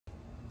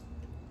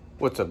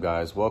What's up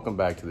guys, welcome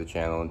back to the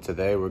channel, and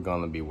today we're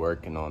going to be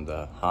working on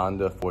the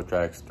Honda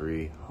FourTrax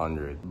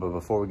 300. But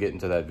before we get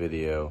into that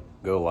video,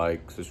 go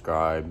like,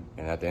 subscribe,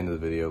 and at the end of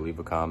the video leave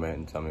a comment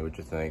and tell me what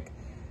you think.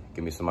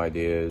 Give me some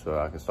ideas so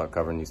I can start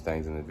covering these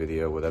things in the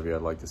video. Whatever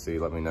you'd like to see,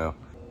 let me know.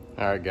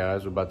 Alright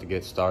guys, we're about to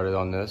get started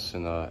on this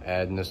and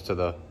adding this to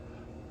the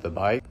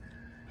bike.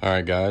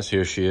 Alright guys,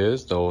 here she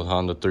is, the old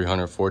Honda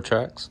 300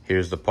 FourTrax.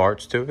 Here's the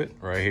parts to it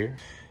right here.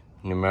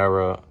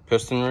 Numera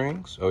piston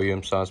rings,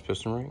 OEM size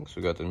piston rings.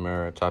 We got the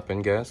Numera top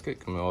end gasket,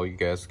 come with all your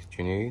gaskets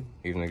you need,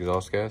 even the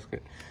exhaust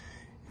gasket.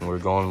 And we're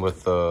going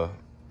with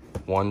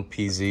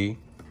 1PZ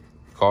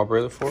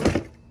carburetor for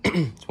it.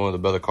 It's one of the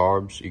better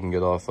carbs you can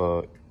get off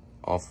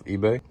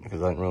eBay,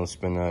 because I didn't really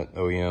spend that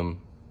OEM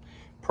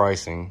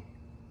pricing.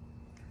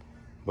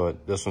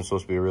 But this one's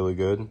supposed to be really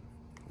good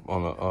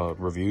on the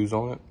reviews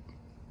on it.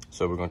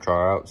 So we're gonna try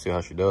her out, see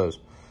how she does.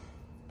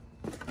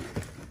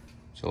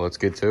 So let's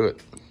get to it.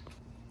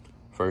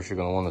 First, you're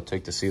gonna want to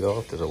take the seat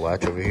off. There's a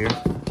latch over here.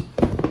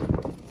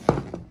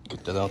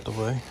 Get that out the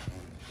way.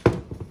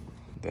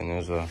 Then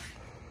there's a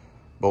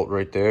bolt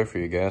right there for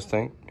your gas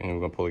tank. And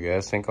we're gonna pull the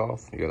gas tank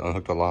off. You gotta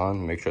unhook the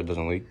line, make sure it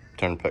doesn't leak.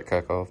 Turn the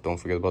petcock off, don't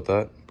forget about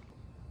that.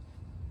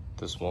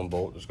 This one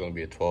bolt is gonna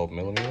be a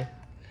 12mm.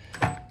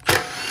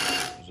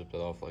 Zip that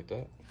off like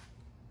that.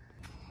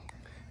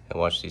 And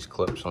watch these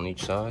clips on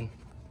each side.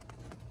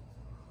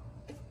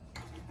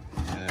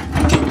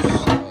 And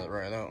slide it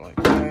right out like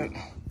that.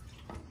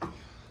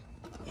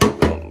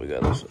 We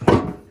got this.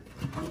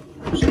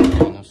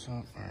 Line this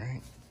up. All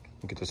right,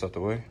 get this out the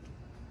way.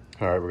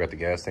 All right, we got the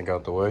gas tank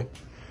out the way.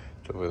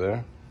 It's over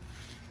there.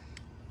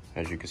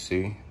 As you can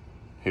see,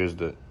 here's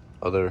the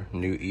other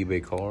new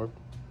eBay carb.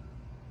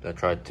 I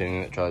tried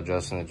tuning it, tried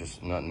adjusting it,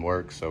 just nothing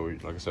works. So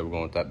like I said, we're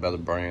going with that better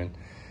brand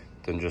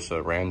than just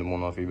a random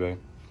one off eBay.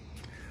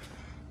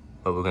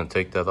 But we're gonna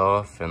take that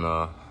off, and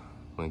we're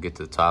gonna get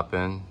to the top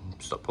end,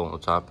 start pulling the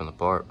top end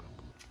apart.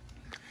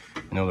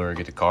 In order to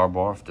get the carb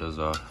off, there's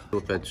a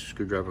Phillips head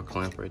screwdriver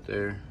clamp right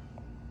there.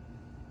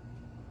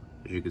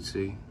 As you can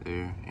see,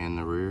 there, and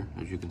the rear,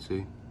 as you can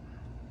see,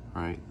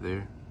 right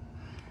there.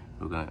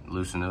 We're gonna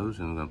loosen those,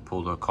 and we're gonna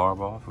pull the carb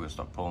off. We're gonna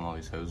start pulling all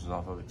these hoses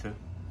off of it too.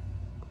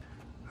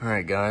 All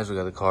right, guys, we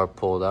got the carb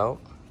pulled out,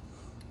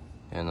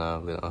 and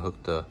we're gonna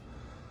hook the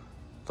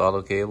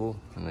throttle cable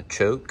and the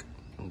choke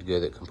to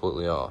get it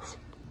completely off.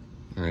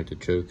 All right, the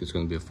choke is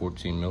gonna be a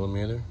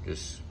 14mm.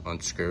 Just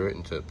unscrew it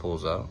until it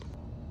pulls out.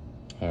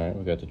 All right,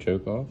 we got the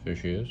choke off. Here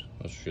she is.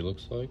 That's what she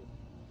looks like.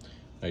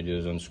 All you do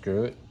is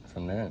unscrew it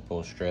from there and pull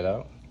it straight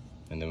out.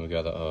 And then we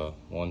got a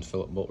one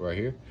Phillips bolt right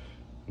here.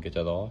 Get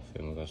that off,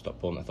 and we're gonna start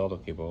pulling the throttle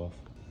cable off.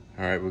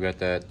 All right, we got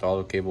that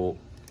throttle cable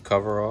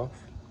cover off.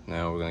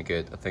 Now we're gonna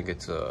get, I think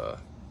it's a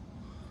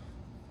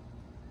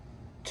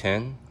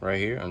 10 right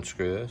here.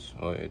 Unscrew this.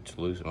 Oh, it's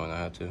loose, I might not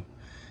have to. And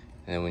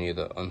then we need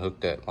to unhook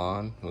that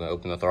line. We're gonna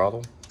open the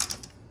throttle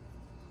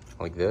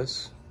like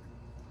this.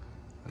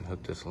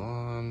 Unhook this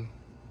line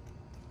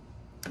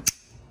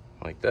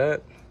like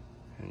that,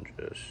 and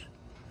just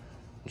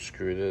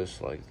screw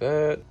this like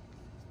that.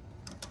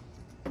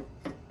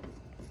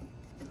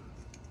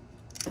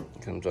 It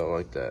comes out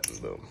like that,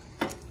 and boom.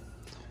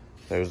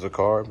 There's the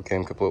carb,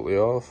 came completely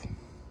off.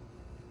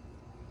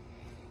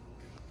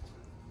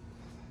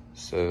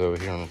 Set it over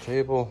here on the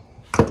table.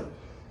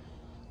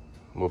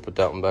 We'll put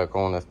that one back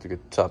on after we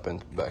get the top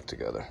end back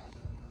together.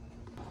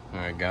 All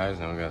right, guys,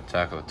 now we gotta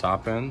tackle the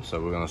top end.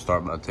 So we're gonna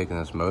start by taking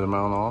this motor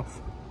mount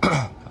off.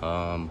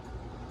 I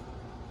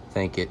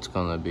think it's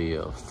gonna be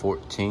a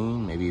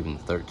 14, maybe even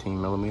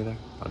 13mm.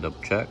 I'll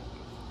double check.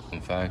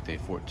 In fact, a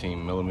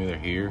 14mm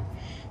here,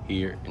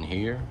 and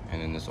here.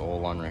 And then this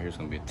oil line right here is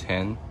gonna be a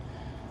 10.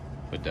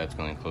 But that's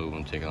gonna include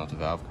when taking off the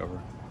valve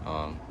cover.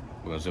 We're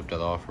gonna zip that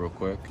off real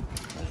quick,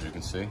 as you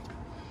can see.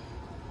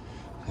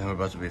 Then we're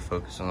about to be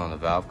focusing on the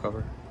valve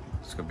cover.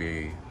 It's gonna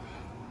be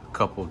a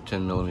couple of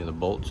 10mm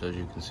bolts, as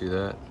you can see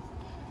that.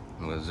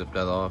 I'm gonna zip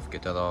that off,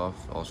 get that off.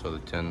 Also the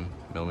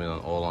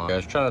 10mm oil line.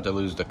 Guys, try not to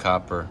lose the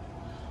copper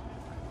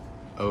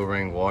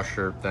O-ring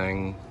washer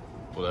thing,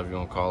 whatever you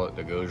want to call it,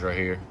 that goes right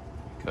here,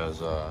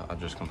 because I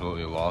just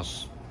completely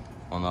lost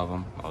one of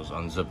them. I was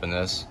unzipping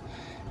this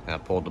and I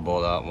pulled the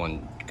bolt out.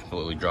 One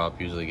completely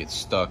dropped. Usually it gets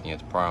stuck and you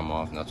have to pry them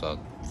off, and that's what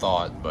I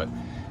thought, but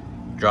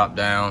dropped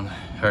down,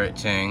 heard it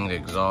ting, the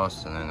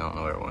exhaust, and then I don't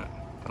know where it went.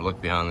 I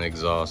looked behind the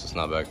exhaust, it's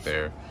not back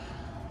there,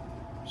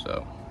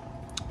 so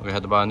we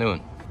had to buy a new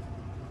one.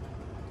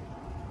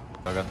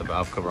 I got the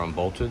valve cover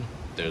unbolted.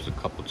 There's a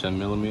couple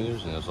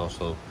 10mm, and there's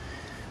also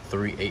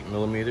 3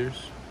 8mm,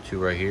 2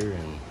 right here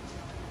and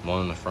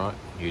 1 in the front.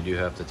 You do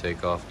have to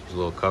take off these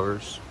little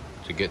covers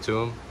to get to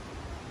them,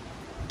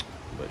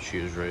 but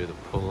she was ready to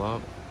pull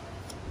up.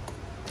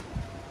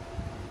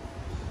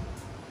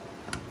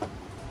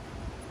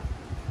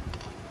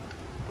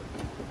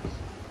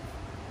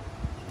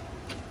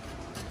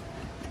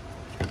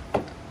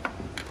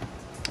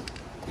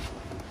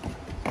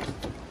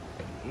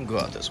 Go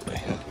out this way.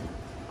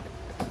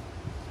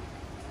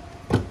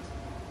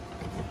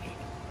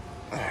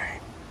 All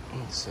right,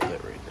 let's set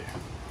that right there.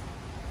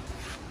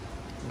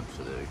 Oops,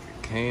 So there's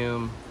your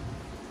cam,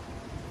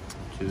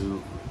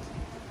 2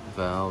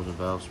 valves and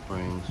valve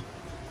springs.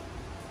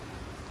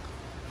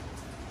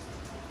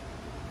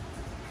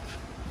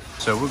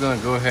 So we're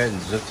gonna go ahead and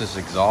zip this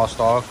exhaust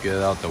off, get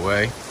it out the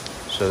way.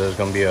 So there's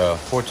gonna be a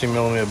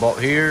 14mm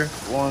bolt here,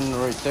 one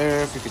right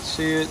there if you could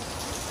see it.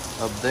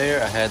 Up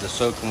there, I had to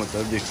soak them with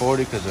WD-40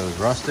 because it was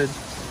rusted.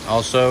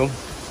 Also,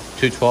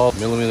 2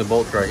 12mm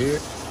bolts right here,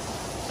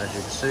 as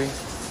you can see.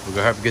 We're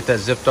gonna have to get that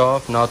zipped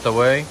off, not the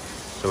way,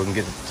 so we can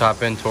get the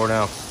top end tore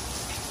down.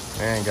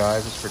 Man,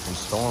 guys, it's freaking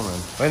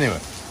storming. But anyway,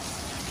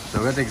 so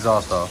we got the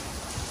exhaust off.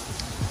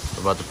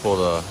 We're about to pull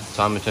the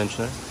timing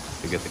tensioner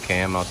to get the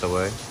cam out the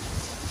way.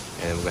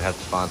 And we're gonna have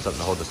to find something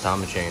to hold this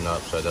timing chain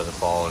up so it doesn't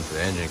fall into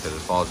the engine, because if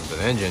it falls into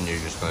the engine, you're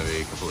just gonna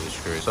be completely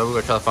screwed. So we're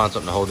gonna try to find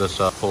something to hold this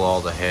up, pull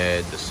all the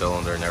head, the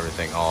cylinder, and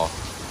everything off.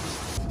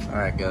 All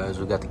right, guys,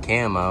 we got the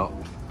cam out.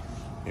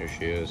 Here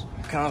she is.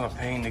 Kind of a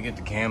pain to get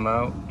the cam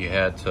out. You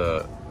had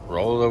to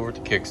roll it over to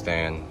the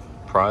kickstand,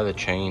 pry the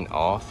chain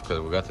off,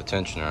 because we got the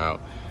tensioner out.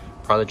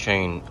 Pry the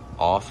chain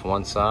off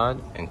one side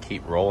and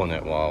keep rolling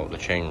it while the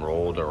chain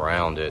rolled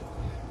around it.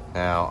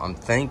 Now, I'm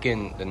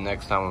thinking the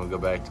next time when we go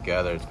back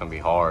together, it's gonna be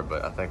hard,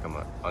 but I think I'm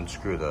gonna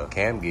unscrew the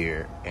cam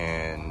gear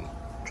and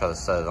try to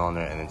set it on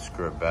there and then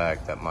screw it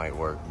back. That might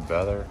work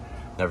better.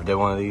 Never did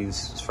one of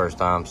these, it's the first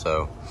time,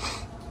 so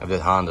I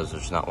did Hondas,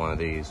 it's not one of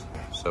these.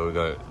 So we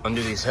gotta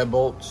undo these head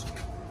bolts.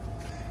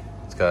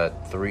 It's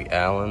got 3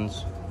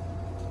 Allens,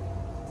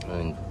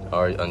 and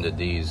already under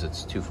these,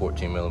 it's 2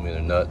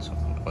 14mm nuts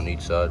on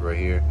each side right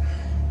here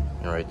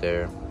and right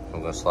there.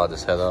 I'm gonna slide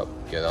this head up,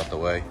 get it out the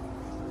way.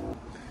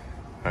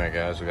 All right,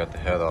 guys, we got the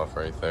head off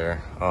right there.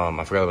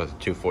 I forgot about the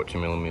 2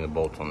 14mm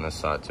bolts on this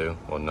side too,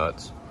 or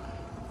nuts.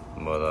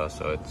 But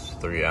so it's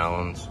 3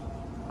 Allens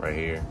right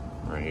here,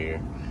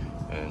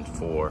 and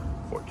 4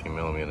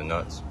 14mm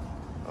nuts.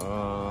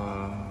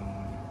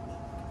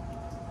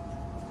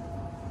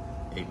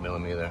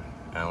 8mm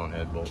Allen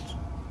head bolts.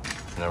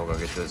 Now we're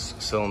gonna get this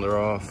cylinder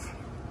off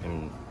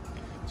and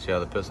see how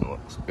the piston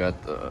looks.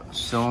 Got the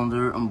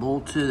cylinder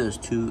unbolted. There's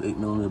 2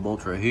 8mm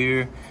bolts right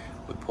here.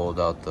 We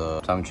pulled out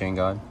the timing chain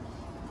guide.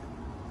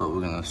 But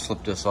we're gonna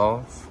slip this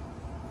off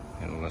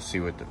and we're gonna see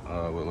what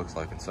it looks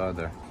like inside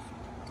there.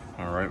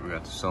 All right, we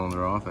got the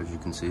cylinder off, as you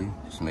can see.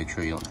 Just make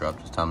sure you don't drop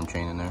this timing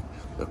chain in there.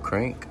 The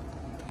crank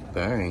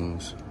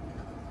bearings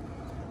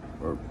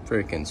are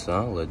freaking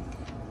solid.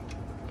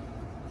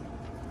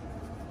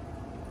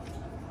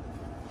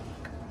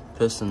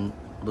 Piston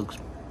looks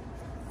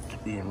to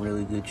be in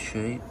really good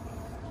shape.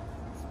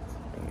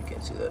 You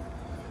can't see that.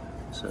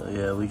 So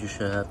yeah, we just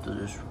should have to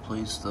just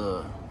replace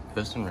the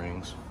piston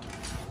rings.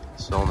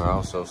 Cylinder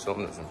also,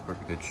 cylinder's in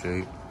pretty good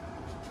shape.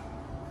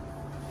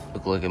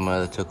 Looked like it might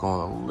have took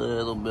on a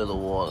little bit of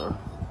water,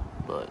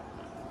 but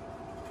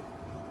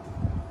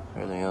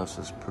everything else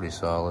is pretty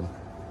solid.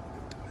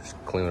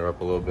 Just clean her up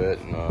a little bit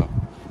and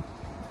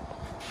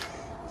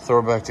throw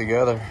it back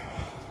together.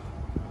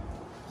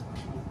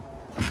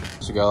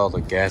 So got all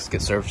the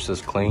gasket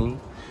surfaces clean.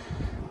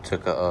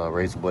 Took a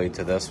razor blade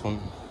to this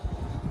one.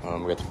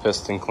 We got the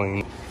piston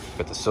clean,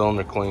 got the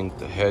cylinder clean,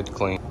 the head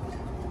clean.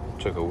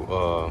 Took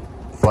a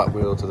flat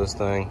wheel to this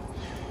thing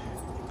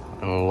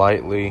and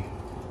lightly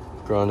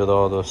grinded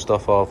all the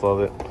stuff off of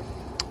it,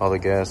 all the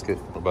gasket.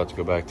 We're about to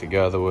go back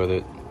together with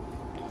it.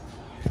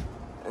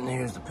 And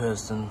here's the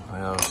piston.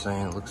 Like I was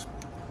saying, it looks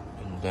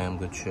in damn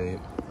good shape.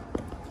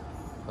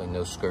 Like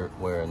no skirt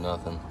wear or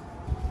nothing.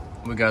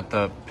 We got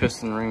the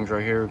piston rings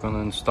right here we're gonna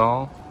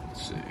install.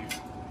 Let's see.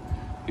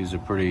 These are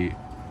pretty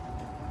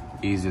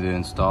easy to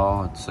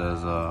install. It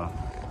says,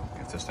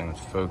 if this thing is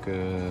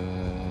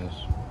focus.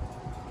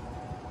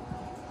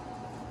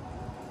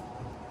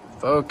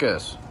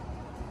 Focus.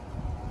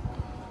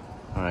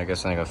 All right, I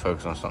guess I gotta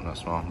focus on something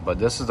that's small. But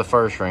this is the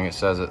first ring. It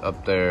says it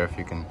up there if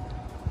you can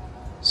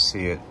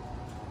see it.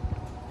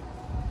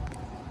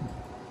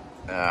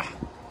 It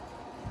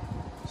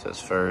says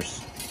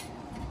first.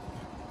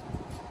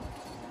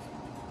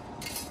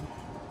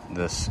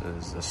 This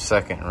is the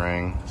second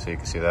ring, so you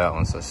can see that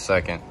one's the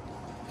second.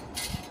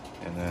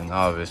 And then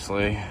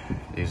obviously,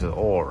 these are the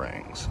oil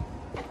rings.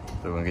 So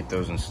we're gonna get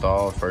those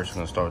installed. First,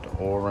 we're gonna start with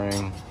the oil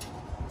ring.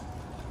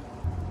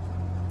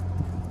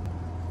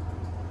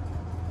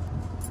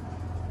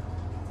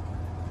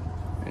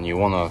 And you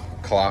wanna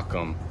clock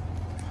them.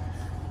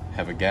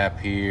 Have a gap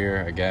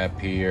here, a gap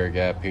here, a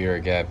gap here, a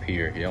gap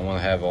here. You don't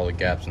wanna have all the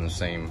gaps in the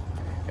same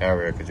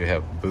area because you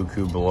have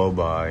buku below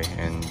by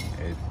and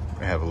it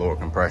have a lower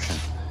compression.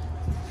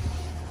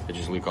 It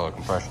just leak all the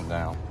compression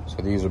down. So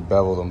these are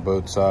beveled on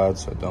both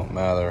sides, so it don't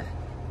matter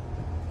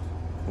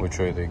which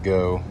way they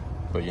go,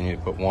 but you need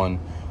to put one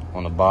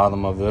on the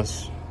bottom of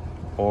this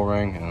oil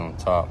ring and on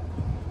top.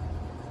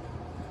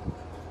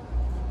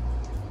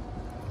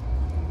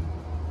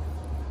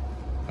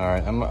 All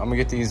right, I'm gonna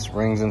get these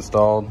rings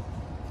installed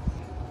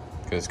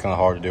because it's kind of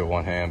hard to do with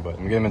one hand, but I'm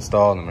gonna get them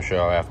installed and I'm gonna show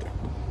you after.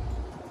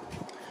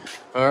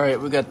 All right,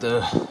 we got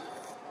the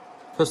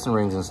piston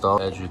rings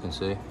installed, as you can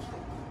see.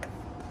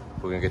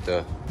 We're gonna get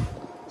the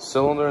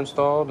cylinder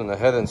installed and the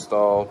head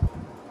installed,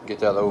 get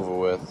that over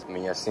with. I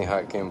mean, I seen how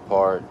it came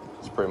apart.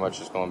 It's pretty much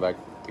just going back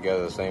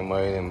together the same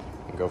way and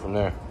go from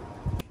there.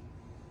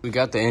 We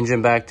got the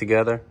engine back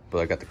together,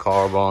 but I got the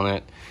carb on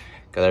it,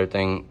 got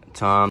everything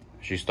timed.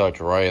 She starts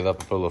to rile it up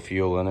and put a little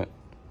fuel in it.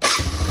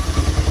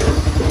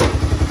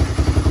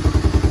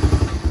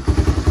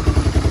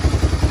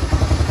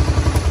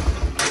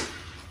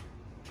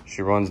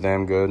 She runs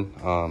damn good.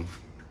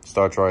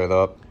 Starts right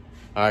up.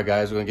 All right,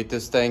 guys, we're gonna get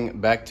this thing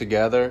back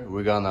together.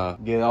 We're gonna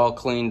get it all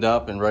cleaned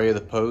up and ready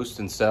to post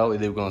and sell.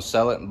 Either we're gonna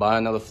sell it and buy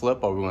another flip,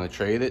 or we're gonna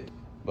trade it.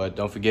 But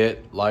don't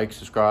forget, like,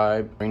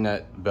 subscribe, ring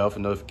that bell for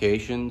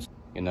notifications.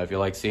 You know, if you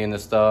like seeing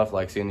this stuff,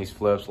 like seeing these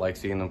flips, like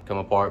seeing them come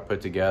apart, put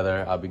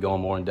together, I'll be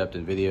going more in depth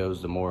in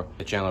videos the more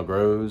the channel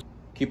grows.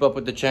 Keep up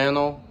with the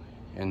channel,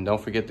 and don't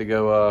forget to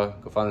go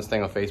find this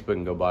thing on Facebook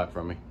and go buy it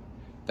from me.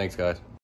 Thanks, guys.